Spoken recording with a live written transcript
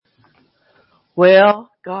Well,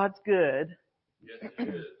 God's good. Yes, it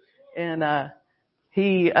is. And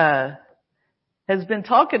He has been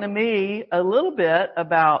talking to me a little bit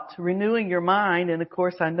about renewing your mind. And of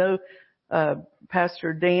course, I know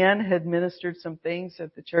Pastor Dan had ministered some things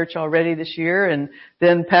at the church already this year. And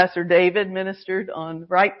then Pastor David ministered on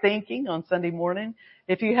right thinking on Sunday morning.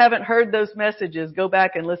 If you haven't heard those messages, go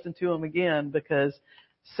back and listen to them again, because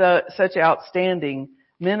such outstanding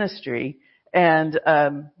ministry. And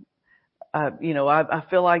I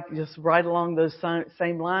feel like just right along those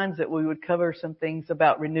same lines that we would cover some things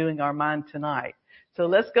about renewing our mind tonight. So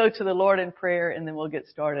let's go to the Lord in prayer and then we'll get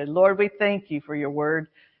started. Lord, we thank you for your word,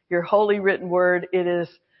 your holy written word. It is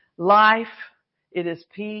life. It is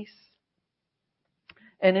peace.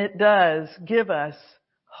 And it does give us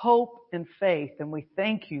hope and faith. And we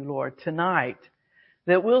thank you, Lord, tonight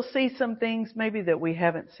that we'll see some things maybe that we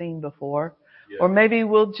haven't seen before, or maybe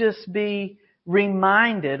we'll just be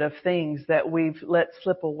reminded of things that we've let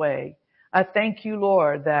slip away. I thank you,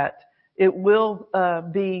 Lord, that it will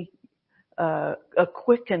be a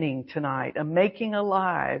quickening tonight, a making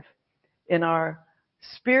alive in our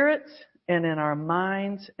spirits and in our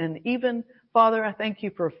minds. And even, Father, I thank you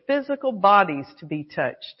for physical bodies to be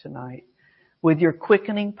touched tonight with your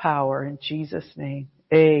quickening power in Jesus' name.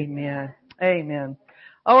 Amen. Amen.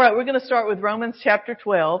 All right, we're going to start with Romans chapter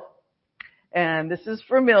 12. And this is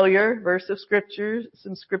familiar verse of scriptures,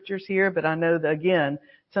 some scriptures here, but I know that again,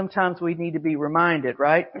 sometimes we need to be reminded,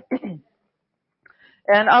 right?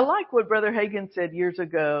 And I like what Brother Hagin said years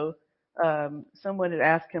ago. Someone had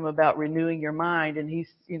asked him about renewing your mind, and they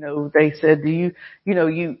said, do you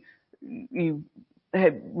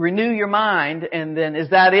renew your mind, and then is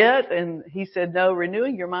that it? And he said, no,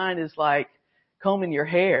 renewing your mind is like combing your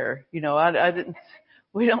hair.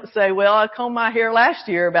 We don't say, well, I combed my hair last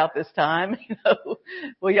year about this time.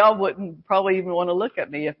 Well, y'all wouldn't probably even want to look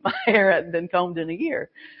at me if my hair hadn't been combed in a year.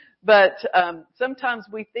 But sometimes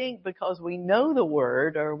we think because we know the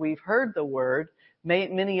word or we've heard the word,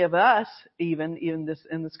 many of us, even in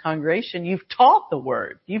this congregation, you've taught the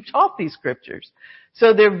word. You've taught these scriptures.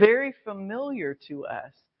 So they're very familiar to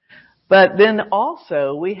us. But then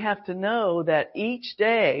also we have to know that each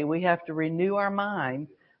day we have to renew our mind,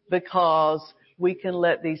 because we can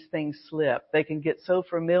let these things slip. They can get so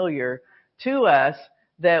familiar to us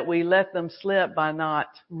that we let them slip by not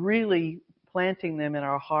really planting them in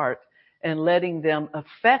our heart and letting them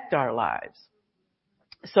affect our lives.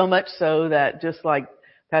 So much so that, just like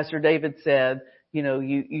Pastor David said,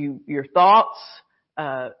 your thoughts,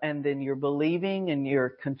 and then your believing and your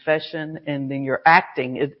confession and then your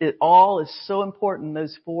acting, it all is so important,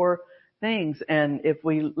 those four things. And if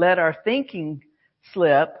we let our thinking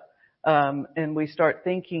slip, and we start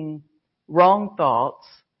thinking wrong thoughts,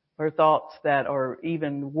 or thoughts that are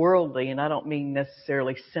even worldly, and I don't mean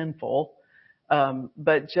necessarily sinful,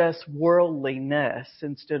 but just worldliness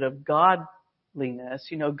instead of godliness.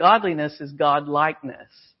 Godliness is God-likeness.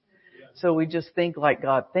 So we just think like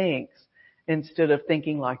God thinks instead of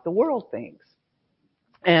thinking like the world thinks.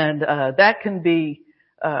 And that can be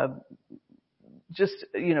just,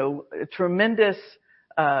 a tremendous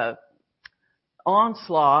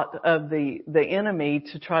onslaught of the enemy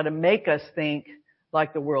to try to make us think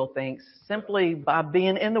like the world thinks, simply by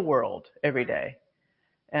being in the world every day.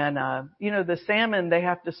 And the salmon, they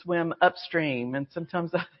have to swim upstream, and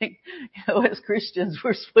sometimes I think, as Christians,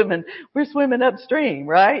 we're swimming upstream,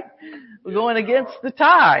 right? We're going against the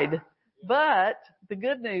tide. But the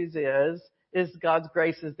good news is God's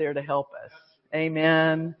grace is there to help us.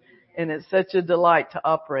 Amen. And it's such a delight to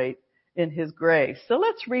operate in His grace. So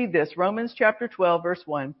let's read this. Romans chapter 12, verse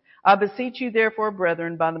 1. I beseech you therefore,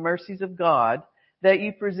 brethren, by the mercies of God, that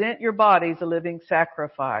you present your bodies a living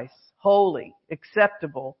sacrifice, holy,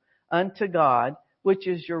 acceptable unto God, which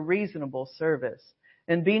is your reasonable service.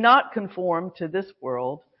 And be not conformed to this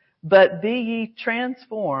world, but be ye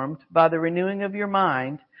transformed by the renewing of your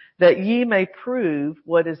mind, that ye may prove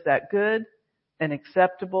what is that good and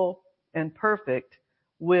acceptable and perfect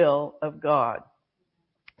will of God.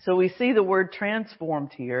 So we see the word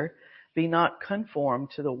transformed here. Be not conformed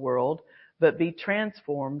to the world, but be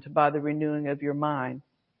transformed by the renewing of your mind.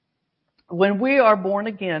 When we are born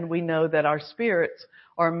again, we know that our spirits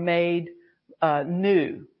are made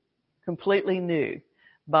new, completely new.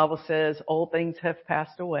 The Bible says, old things have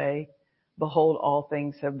passed away. Behold, all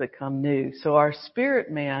things have become new. So our spirit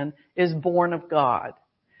man is born of God.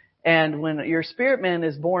 And when your spirit man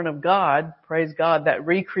is born of God, praise God, that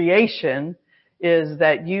recreation is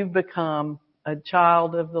that you've become a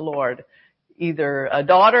child of the Lord, either a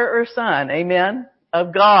daughter or son, amen,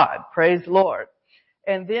 of God. Praise the Lord.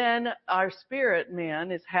 And then our spirit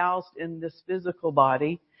man is housed in this physical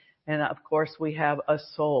body, And of course we have a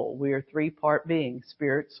soul. We are three-part beings,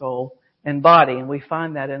 spirit, soul, and body. And we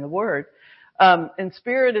find that in the Word. And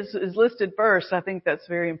spirit is listed first. I think that's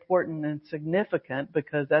very important and significant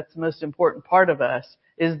because that's the most important part of us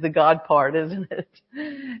is the God part, isn't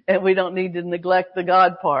it? And we don't need to neglect the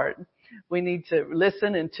God part. We need to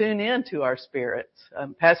listen and tune in to our spirits.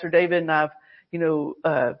 Pastor David and I've,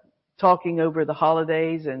 talking over the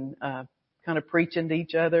holidays and, kind of preaching to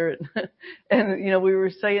each other. And, we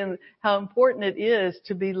were saying how important it is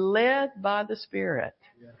to be led by the Spirit.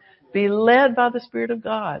 Be led by the Spirit of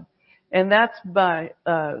God. And that's by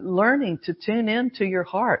learning to tune in to your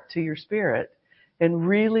heart, to your spirit, and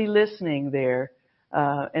really listening there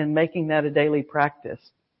and making that a daily practice.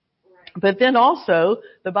 But then also,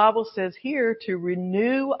 the Bible says here to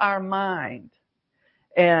renew our mind.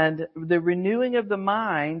 And the renewing of the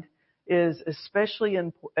mind is especially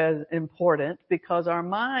important because our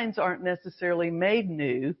minds aren't necessarily made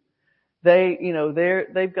new.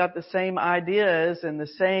 They've got the same ideas and the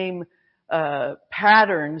same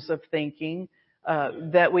patterns of thinking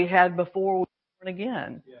that we had before we were born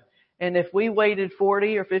again. Yeah. And if we waited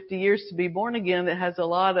 40 or 50 years to be born again, it has a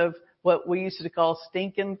lot of what we used to call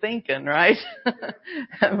stinking thinking, right?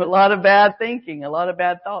 A lot of bad thinking, a lot of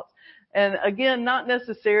bad thoughts. And again, not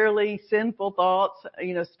necessarily sinful thoughts.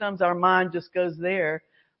 Sometimes our mind just goes there.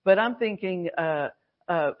 But I'm thinking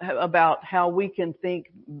about how we can think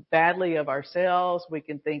badly of ourselves. We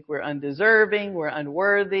can think we're undeserving, we're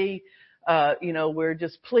unworthy. We're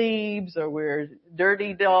just plebes or we're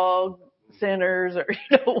dirty dog sinners or,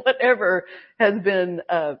 whatever has been,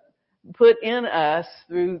 put in us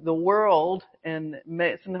through the world and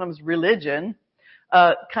sometimes religion,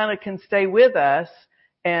 kind of can stay with us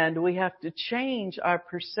and we have to change our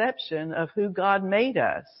perception of who God made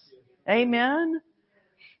us. Amen.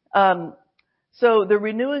 So the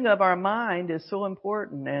renewing of our mind is so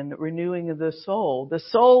important and renewing of the soul. The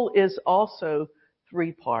soul is also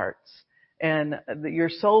three parts. And your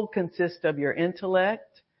soul consists of your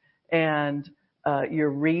intellect and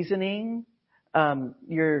your reasoning,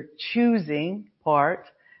 your choosing part,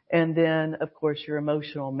 and then, of course, your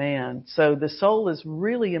emotional man. So the soul is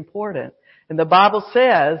really important. And the Bible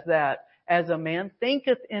says that as a man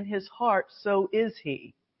thinketh in his heart, so is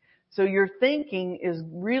he. So your thinking is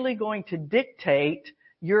really going to dictate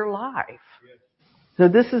your life. So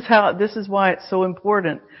this is why it's so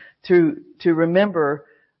important to remember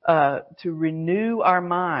to renew our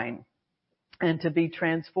mind and to be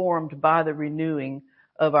transformed by the renewing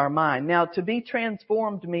of our mind. Now, to be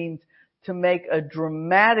transformed means to make a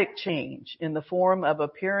dramatic change in the form of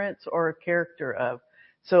appearance or a character of.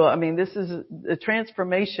 So, this is a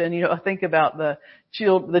transformation. I think about the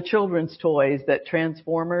children's toys, that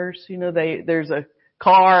Transformers, there's a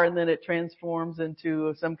car and then it transforms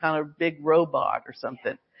into some kind of big robot or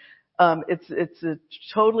something. It's a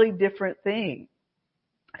totally different thing.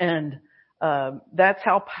 And that's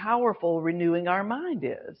how powerful renewing our mind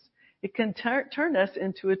is. It can turn us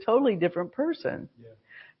into a totally different person. Yeah.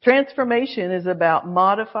 Transformation is about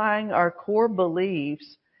modifying our core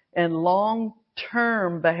beliefs and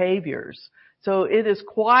long-term behaviors. So it is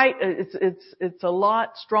it's a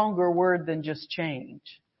lot stronger word than just change.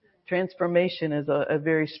 Transformation is a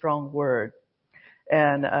very strong word.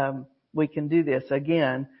 And we can do this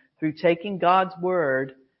again through taking God's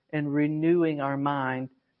word and renewing our mind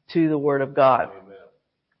to the Word of God. Amen.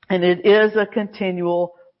 And it is a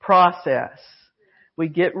continual process. We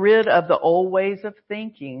get rid of the old ways of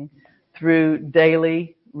thinking through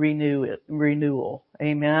daily renewal.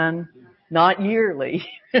 Amen. Not yearly.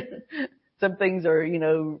 Some things are,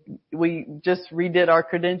 we just redid our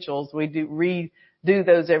credentials. We redo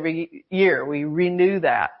those every year. We renew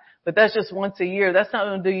that. But that's just once a year. That's not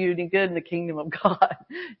going to do you any good in the kingdom of God.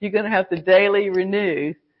 You're going to have to daily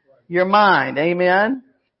renew your mind. Amen.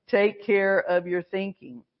 Take care of your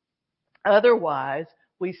thinking. Otherwise,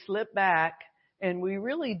 we slip back and we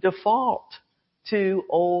really default to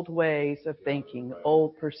old ways of thinking,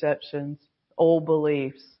 old perceptions, old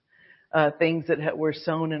beliefs, things that were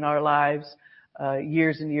sown in our lives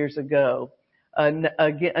years and years ago.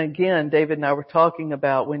 Again, David and I were talking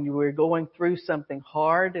about when you were going through something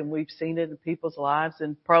hard, and we've seen it in people's lives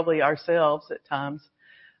and probably ourselves at times.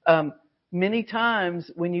 Many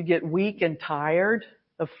times when you get weak and tired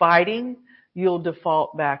of fighting, you'll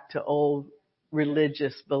default back to old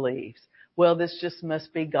religious beliefs. Well, this just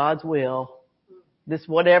must be God's will. This,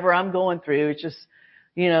 whatever I'm going through, it's just,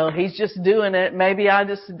 He's just doing it. Maybe I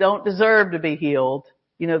just don't deserve to be healed.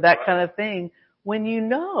 That kind of thing. When you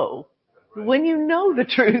know the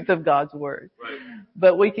truth of God's Word. Right.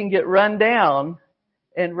 But we can get run down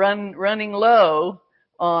and running low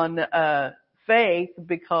on, faith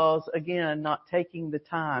because, again, not taking the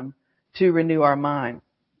time to renew our mind.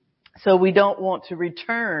 So we don't want to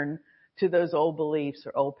return to those old beliefs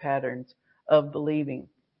or old patterns of believing.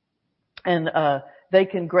 And they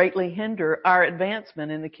can greatly hinder our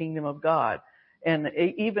advancement in the kingdom of God and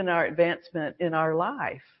even our advancement in our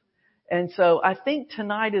life. And so I think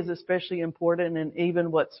tonight is especially important, and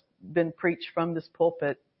even what's been preached from this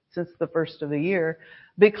pulpit since the first of the year,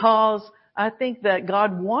 because I think that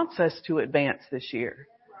God wants us to advance this year.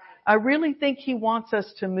 I really think He wants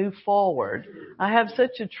us to move forward. I have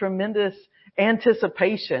such a tremendous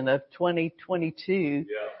anticipation of 2022. Yeah.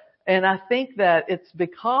 And I think that it's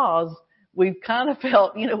because we've kind of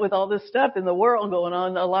felt, with all this stuff in the world going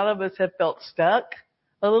on, a lot of us have felt stuck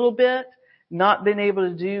a little bit, not been able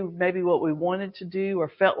to do maybe what we wanted to do,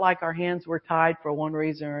 or felt like our hands were tied for one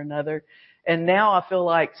reason or another. And now I feel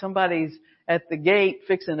like somebody's at the gate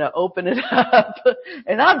fixing to open it up.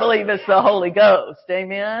 And I believe it's the Holy Ghost.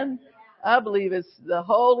 Amen. I believe it's the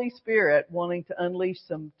Holy Spirit wanting to unleash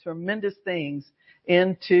some tremendous things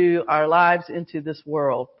into our lives, into this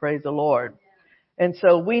world. Praise the Lord. And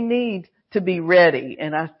so we need to be ready.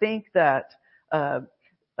 And I think that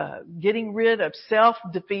getting rid of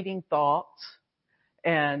self-defeating thoughts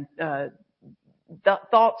and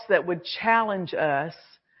thoughts that would challenge us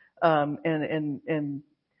and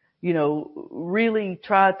really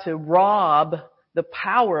try to rob the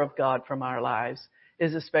power of God from our lives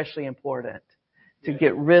is especially important, to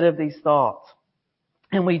get rid of these thoughts.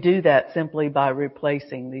 And we do that simply by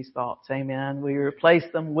replacing these thoughts. Amen. We replace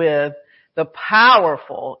them with the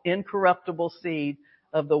powerful, incorruptible seed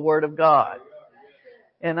of the Word of God.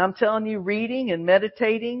 And I'm telling you, reading and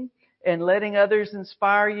meditating and letting others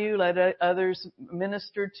inspire you, let others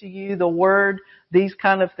minister to you, the Word, these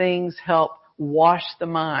kind of things help wash the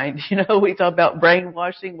mind. We talk about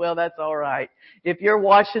brainwashing. Well, that's all right. If you're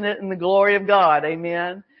washing it in the glory of God,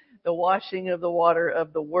 amen, the washing of the water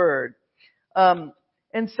of the Word.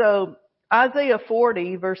 And so Isaiah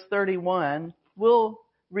 40 verse 31, we'll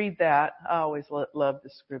read that. I always love the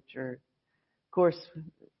scripture. Of course,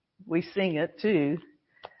 we sing it too.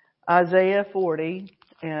 Isaiah 40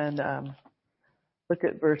 and look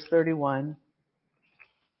at verse 31.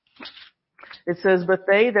 It says, "But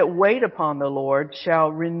they that wait upon the Lord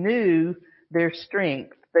shall renew their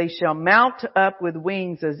strength. They shall mount up with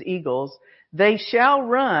wings as eagles. They shall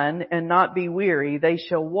run and not be weary. They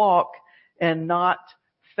shall walk and not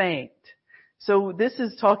faint." So this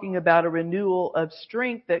is talking about a renewal of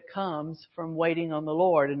strength that comes from waiting on the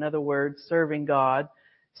Lord. In other words, serving God,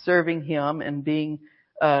 serving Him, and being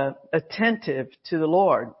attentive to the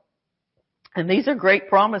Lord. And these are great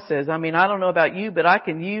promises. I mean, I don't know about you, but I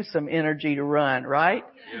can use some energy to run, right?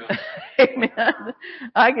 Yeah. Amen.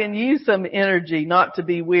 I can use some energy not to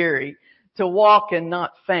be weary, to walk and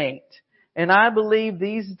not faint. And I believe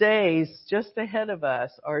these days just ahead of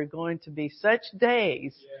us are going to be such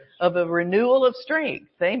days of a renewal of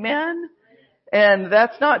strength. Amen. And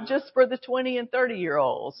that's not just for the 20 and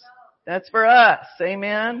 30-year-olds. That's for us.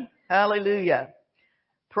 Amen. Hallelujah.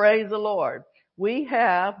 Praise the Lord. We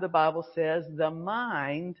have, the Bible says, the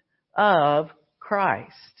mind of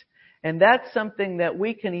Christ. And that's something that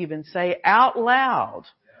we can even say out loud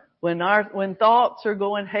when thoughts are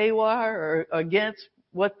going haywire or against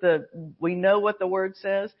we know what the Word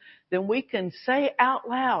says, then we can say out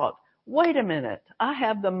loud, wait a minute, I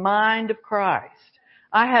have the mind of Christ.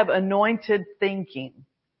 I have anointed thinking.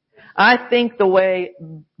 I think the way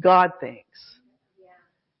God thinks.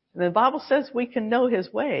 The Bible says we can know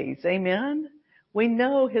His ways. Amen. We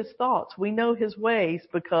know His thoughts. We know His ways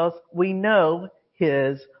because we know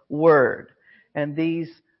His Word. And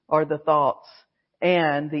these are the thoughts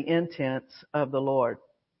and the intents of the Lord.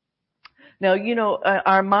 Now,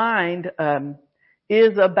 our mind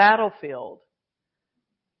is a battlefield.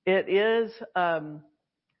 It is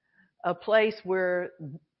a place where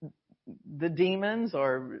the demons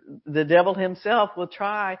or the devil himself will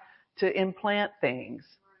try to implant things.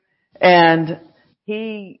 And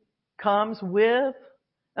he comes with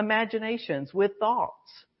imaginations, with thoughts.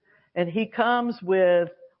 And he comes with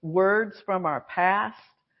words from our past.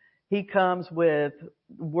 He comes with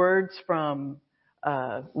words from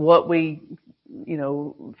what we,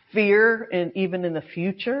 fear, and even in the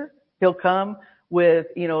future. He'll come with,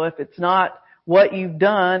 if it's not what you've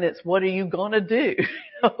done, it's what are you going to do?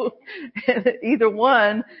 Either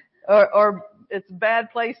one, or it's a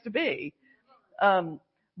bad place to be.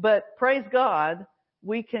 But praise God,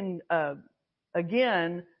 we can,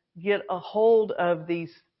 again, get a hold of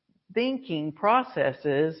these thinking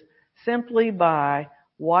processes simply by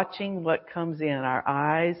watching what comes in, our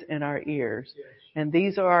eyes and our ears. And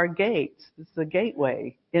these are our gates. This is the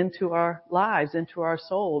gateway into our lives, into our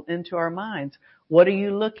soul, into our minds. What are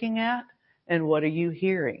you looking at and what are you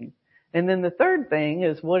hearing? And then the third thing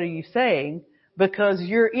is, what are you saying? Because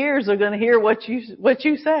your ears are going to hear what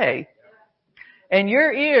you say. And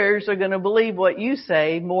your ears are going to believe what you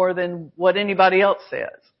say more than what anybody else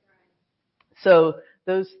says. So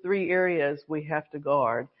those three areas we have to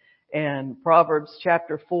guard. And Proverbs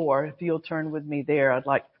chapter 4, if you'll turn with me there, I'd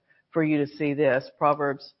like for you to see this.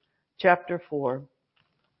 Proverbs chapter 4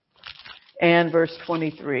 and verse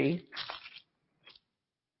 23.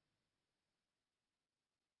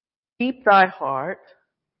 Keep thy heart.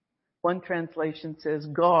 One translation says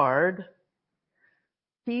guard.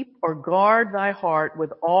 Keep or guard thy heart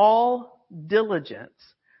with all diligence,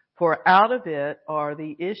 for out of it are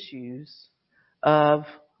the issues of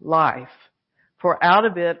life. For out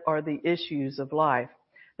of it are the issues of life.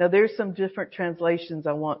 Now there's some different translations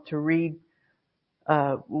I want to read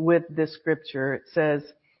with this scripture. It says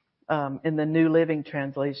in the New Living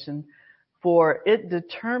Translation, for it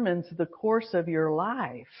determines the course of your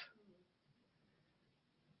life.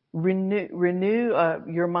 Renew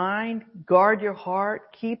your mind, guard your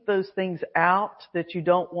heart, keep those things out that you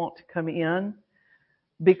don't want to come in,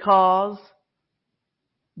 because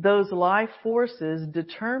those life forces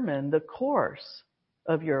determine the course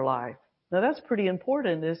of your life. Now that's pretty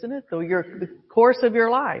important, isn't it? The course of your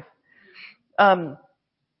life.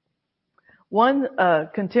 One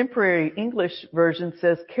contemporary English version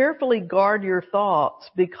says, carefully guard your thoughts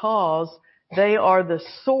because they are the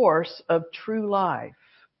source of true life.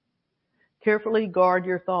 Carefully guard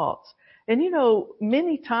your thoughts. And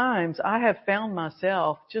many times I have found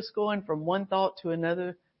myself just going from one thought to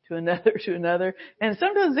another, to another, to another. And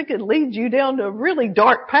sometimes it can lead you down to a really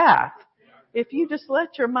dark path if you just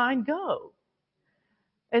let your mind go.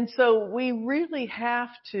 And so we really have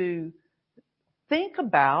to think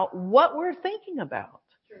about what we're thinking about.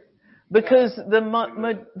 Because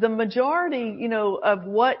the majority,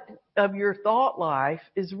 of your thought life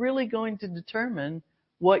is really going to determine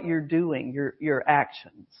what you're doing, your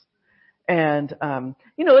actions. And,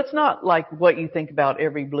 it's not like what you think about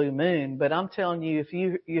every blue moon, but I'm telling you,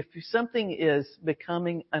 if something is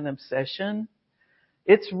becoming an obsession,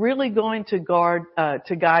 it's really going to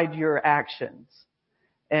guide your actions.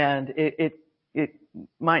 And it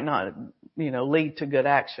might not, lead to good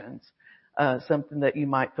actions, something that you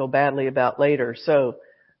might feel badly about later. So,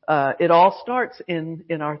 it all starts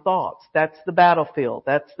in our thoughts. That's the battlefield.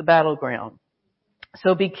 That's the battleground.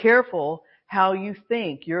 So be careful how you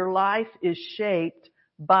think. Your life is shaped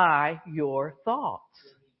by your thoughts.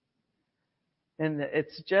 And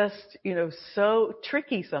it's just, so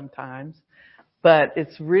tricky sometimes, but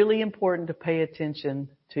it's really important to pay attention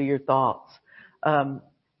to your thoughts.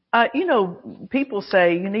 People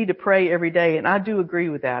say you need to pray every day, and I do agree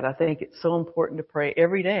with that. I think it's so important to pray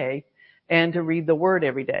every day and to read the Word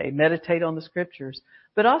every day, meditate on the Scriptures.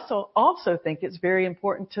 But also think it's very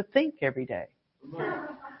important to think every day.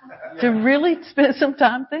 To really spend some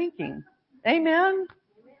time thinking. Amen.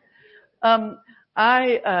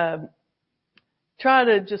 I try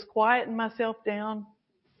to just quieten myself down,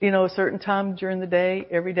 a certain time during the day,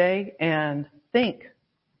 every day, and think.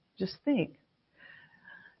 Just think.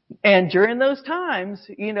 And during those times,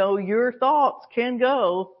 your thoughts can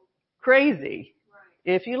go crazy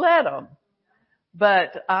if you let them.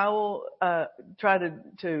 But I will try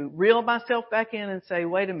to reel myself back in and say,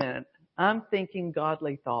 wait a minute. I'm thinking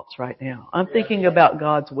godly thoughts right now. I'm thinking about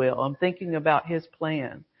God's will. I'm thinking about His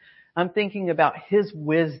plan. I'm thinking about His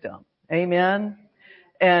wisdom. Amen.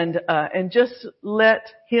 And just let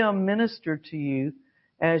Him minister to you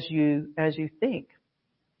as you think.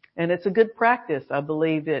 And it's a good practice. I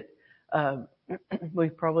believe that we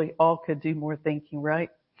probably all could do more thinking,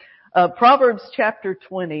 right? Proverbs chapter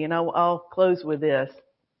 20, and I'll close with this,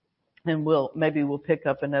 and we'll pick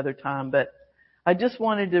up another time, but I just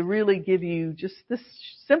wanted to really give you just this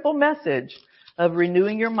simple message of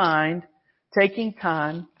renewing your mind, taking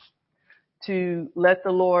time to let the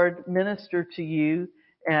Lord minister to you,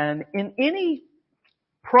 and in any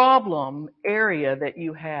problem area that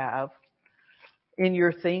you have in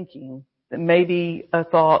your thinking, that maybe a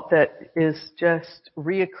thought that is just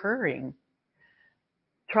reoccurring,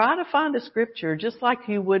 try to find a scripture just like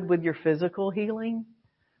you would with your physical healing.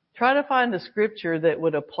 Try to find a scripture that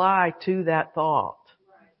would apply to that thought.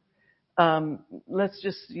 Let's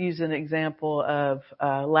just use an example of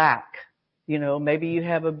lack. Maybe you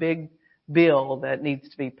have a big bill that needs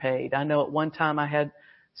to be paid. I know at one time I had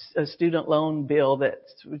a student loan bill that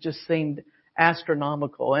just seemed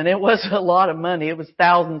astronomical. And it was a lot of money. It was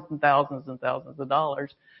thousands and thousands and thousands of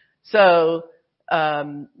dollars. So,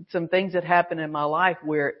 some things that happened in my life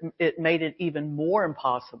where it made it even more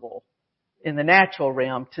impossible in the natural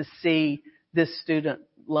realm to see this student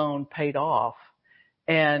loan paid off.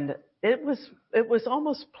 And it was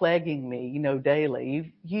almost plaguing me,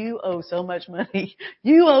 daily. You owe so much money.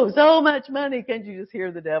 You owe so much money. Can't you just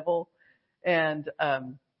hear the devil? And,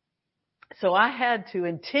 so I had to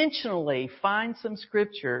intentionally find some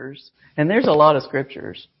scriptures, and there's a lot of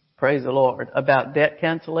scriptures, praise the Lord, about debt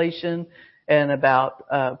cancellation and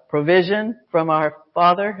about provision from our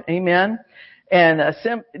Father. Amen. And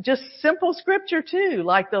just simple scripture too,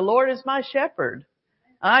 like the Lord is my shepherd.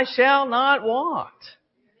 I shall not want.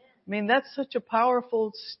 I mean, that's such a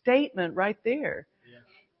powerful statement right there.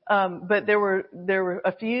 But there were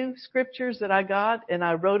a few scriptures that I got, and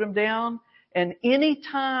I wrote them down. And any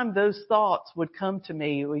time those thoughts would come to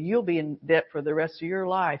me, well, you'll be in debt for the rest of your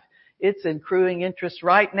life. It's accruing interest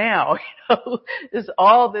right now. There's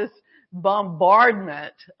all this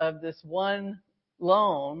bombardment of this one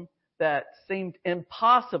loan that seemed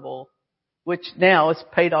impossible, which now is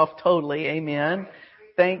paid off totally. Amen.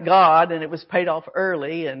 Thank God. And it was paid off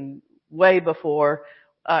early and way before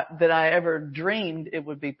that I ever dreamed it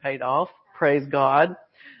would be paid off. Praise God.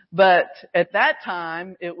 But at that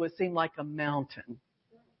time, it would seem like a mountain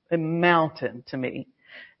to me.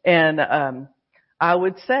 And I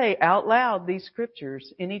would say out loud these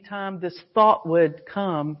scriptures anytime this thought would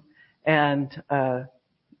come and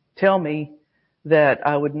tell me that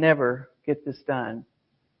I would never get this done.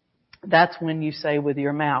 That's when you say with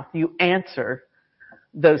your mouth, you answer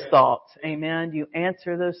those thoughts. Amen. You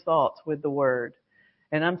answer those thoughts with the word.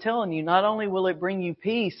 And I'm telling you, not only will it bring you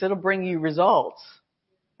peace, it'll bring you results.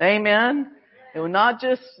 Amen. It will not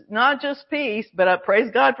just peace, but I praise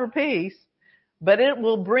God for peace, but it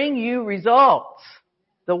will bring you results.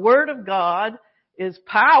 The Word of God is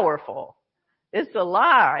powerful. It's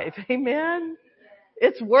alive. Amen.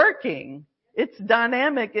 It's working. It's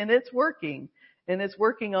dynamic and it's working. And it's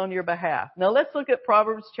working on your behalf. Now let's look at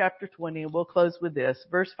Proverbs chapter 20 and we'll close with this.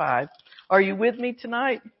 Verse 5. Are you with me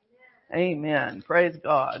tonight? Amen. Praise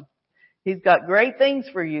God. He's got great things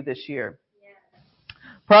for you this year.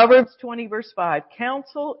 Proverbs 20 verse 5,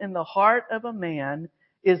 counsel in the heart of a man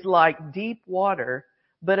is like deep water,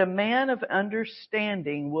 but a man of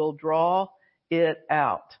understanding will draw it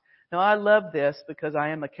out. Now I love this because I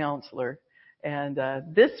am a counselor, and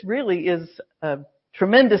this really is a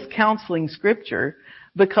tremendous counseling scripture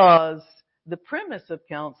because the premise of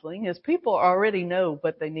counseling is people already know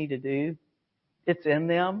what they need to do. It's in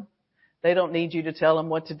them. They don't need you to tell them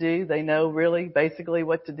what to do. They know really basically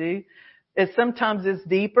what to do. It sometimes is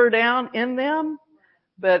deeper down in them,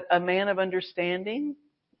 but a man of understanding,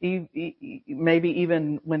 maybe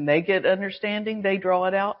even when they get understanding, they draw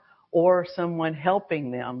it out, or someone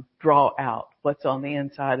helping them draw out what's on the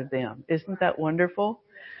inside of them. Isn't that wonderful?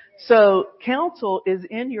 So counsel is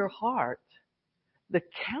in your heart. The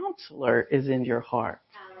counselor is in your heart.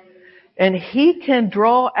 And he can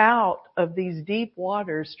draw out of these deep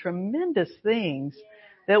waters tremendous things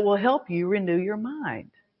that will help you renew your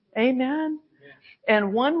mind. Amen.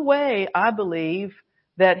 And one way I believe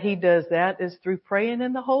that he does that is through praying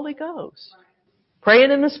in the Holy Ghost.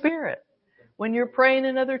 Praying in the Spirit. When you're praying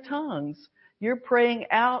in other tongues, you're praying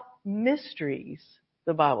out mysteries,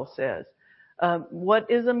 the Bible says.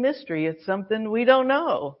 What is a mystery? It's something we don't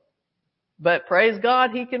know. But praise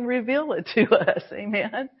God, he can reveal it to us.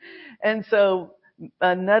 Amen. And so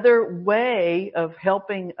another way of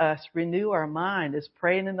helping us renew our mind is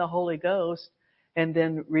praying in the Holy Ghost and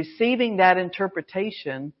then receiving that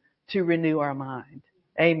interpretation to renew our mind.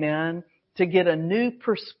 Amen. To get a new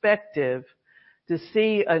perspective, to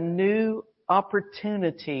see a new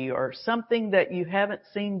opportunity or something that you haven't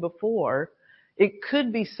seen before. It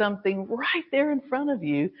could be something right there in front of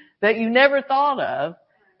you that you never thought of,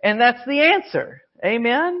 and that's the answer.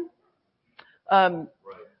 Amen.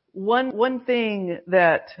 One thing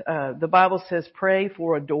that the Bible says, pray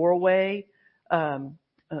for a doorway.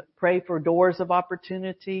 Pray for doors of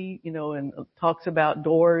opportunity, and talks about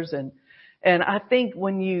doors. And I think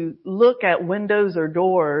when you look at windows or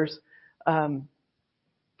doors,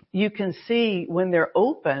 you can see when they're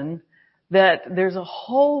open that there's a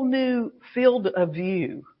whole new field of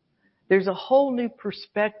view. There's a whole new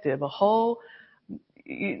perspective, a whole,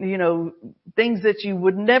 things that you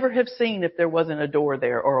would never have seen if there wasn't a door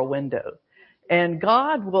there or a window. And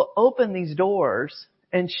God will open these doors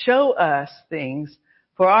and show us things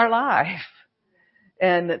for our life,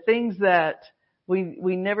 and things that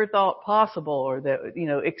we never thought possible, or that,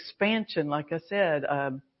 expansion, like I said,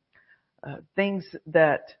 things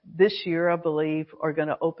that this year, I believe, are going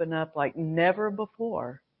to open up like never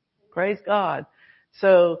before. Praise God.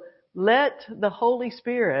 So let the Holy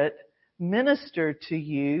Spirit minister to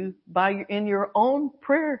you in your own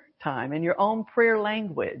prayer time, in your own prayer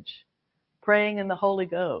language, praying in the Holy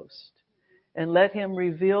Ghost, and let Him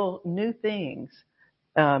reveal new things.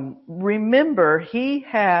 Remember, He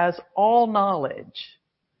has all knowledge,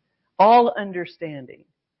 all understanding.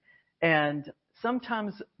 And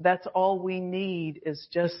sometimes that's all we need is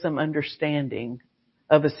just some understanding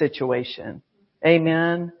of a situation.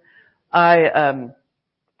 Amen. I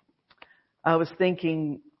was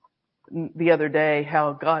thinking the other day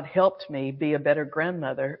how God helped me be a better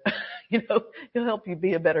grandmother. He'll help you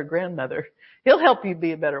be a better grandmother. He'll help you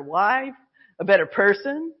be a better wife, a better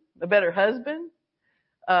person, a better husband,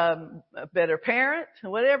 a better parent,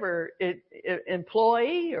 whatever,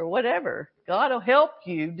 employee or whatever. God will help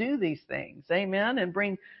you do these things. Amen. And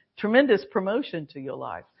bring tremendous promotion to your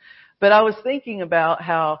life. But I was thinking about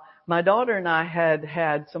how my daughter and I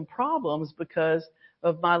had some problems because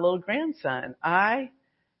of my little grandson. I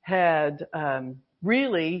had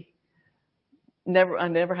really I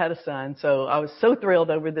never had a son, so I was so thrilled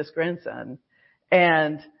over this grandson.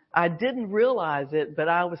 And I didn't realize it, but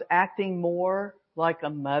I was acting more like a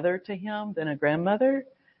mother to him than a grandmother,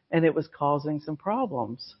 and it was causing some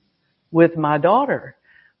problems with my daughter.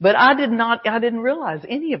 But I didn't realize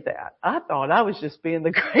any of that. I thought I was just being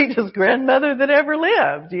the greatest grandmother that ever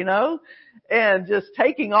lived, and just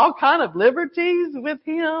taking all kind of liberties with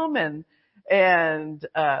him. And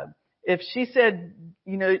if she said,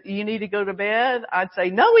 you need to go to bed, I'd say,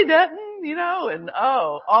 no, he doesn't, and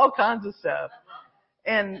all kinds of stuff.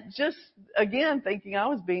 And just, again, thinking I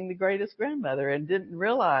was being the greatest grandmother and didn't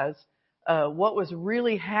realize what was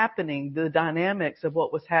really happening, the dynamics of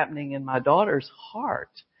what was happening in my daughter's heart.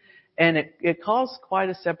 And it caused quite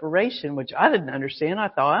a separation, which I didn't understand. I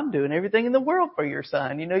thought, I'm doing everything in the world for your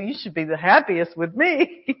son. You should be the happiest with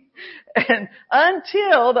me. And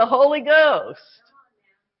until the Holy Ghost,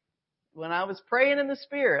 when I was praying in the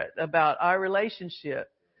Spirit about our relationship,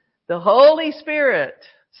 the Holy Spirit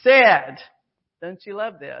said, don't you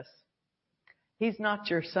love this? He's not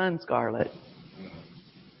your son, Scarlett.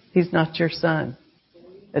 He's not your son.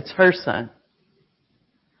 It's her son.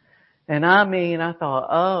 And I thought,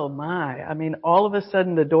 oh my. All of a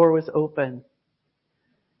sudden the door was open.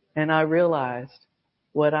 And I realized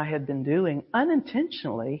what I had been doing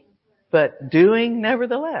unintentionally, but doing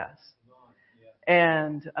nevertheless.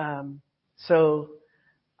 And so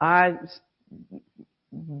I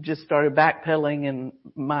just started backpedaling in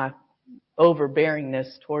my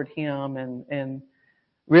overbearingness toward him and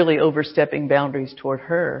really overstepping boundaries toward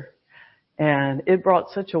her. And it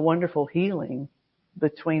brought such a wonderful healing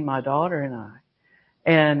between my daughter and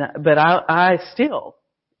I. But I still,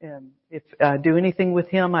 if I do anything with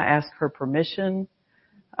him, I ask her permission.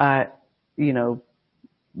 I,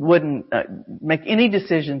 wouldn't make any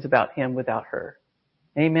decisions about him without her.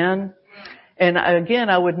 Amen. And again,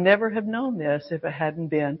 I would never have known this if it hadn't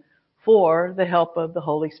been for the help of the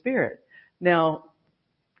Holy Spirit. Now,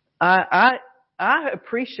 I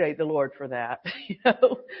appreciate the Lord for that,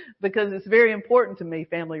 because it's very important to me,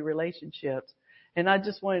 family relationships. And I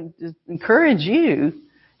just want to encourage you,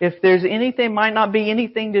 if there's anything, might not be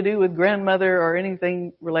anything to do with grandmother or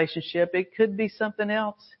anything relationship, it could be something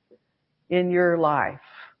else in your life,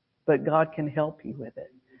 but God can help you with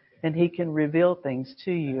it. And He can reveal things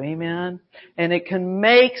to you. Amen. And it can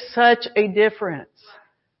make such a difference.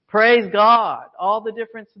 Praise God. All the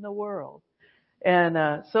difference in the world.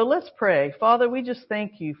 And so let's pray. Father, we just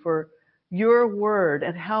thank you for your word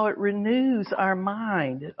and how it renews our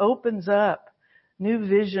mind. It opens up new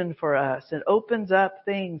vision for us. It opens up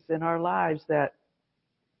things in our lives that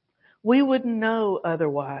we wouldn't know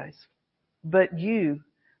otherwise. But you,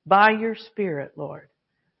 by your Spirit, Lord,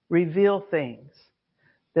 reveal things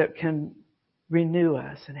that can renew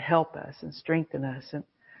us and help us and strengthen us.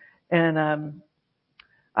 And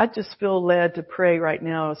I just feel led to pray right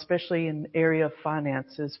now, especially in the area of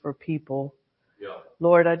finances for people. Yeah.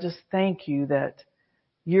 Lord, I just thank you that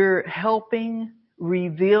you're helping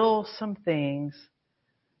reveal some things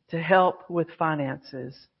to help with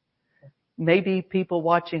finances. Maybe people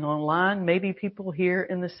watching online, maybe people here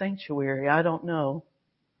in the sanctuary. I don't know.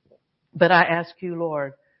 But I ask you,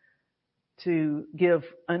 Lord, to give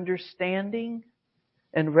understanding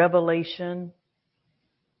and revelation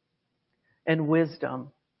and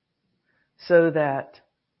wisdom so that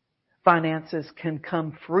finances can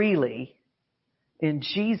come freely in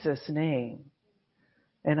Jesus' name.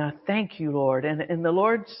 And I thank you, Lord. And the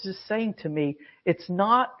Lord's just saying to me, it's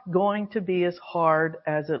not going to be as hard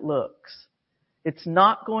as it looks. It's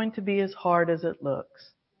not going to be as hard as it looks.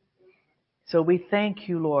 So we thank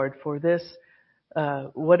you, Lord, for this,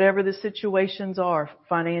 whatever the situations are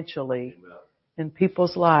financially in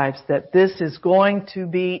people's lives, that this is going to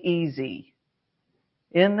be easy.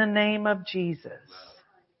 In the name of Jesus.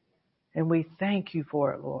 And we thank you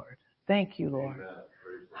for it, Lord. Thank you, Lord.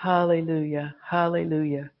 Hallelujah.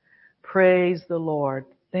 Hallelujah. Praise the Lord.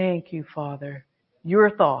 Thank you, Father. Your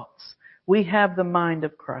thoughts. We have the mind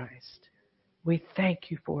of Christ. We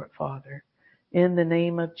thank you for it, Father. In the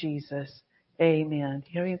name of Jesus. Amen.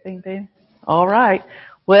 Do you have anything, Dave? All right.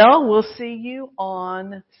 Well, we'll see you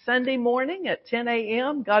on Sunday morning at 10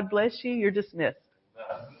 a.m. God bless you. You're dismissed.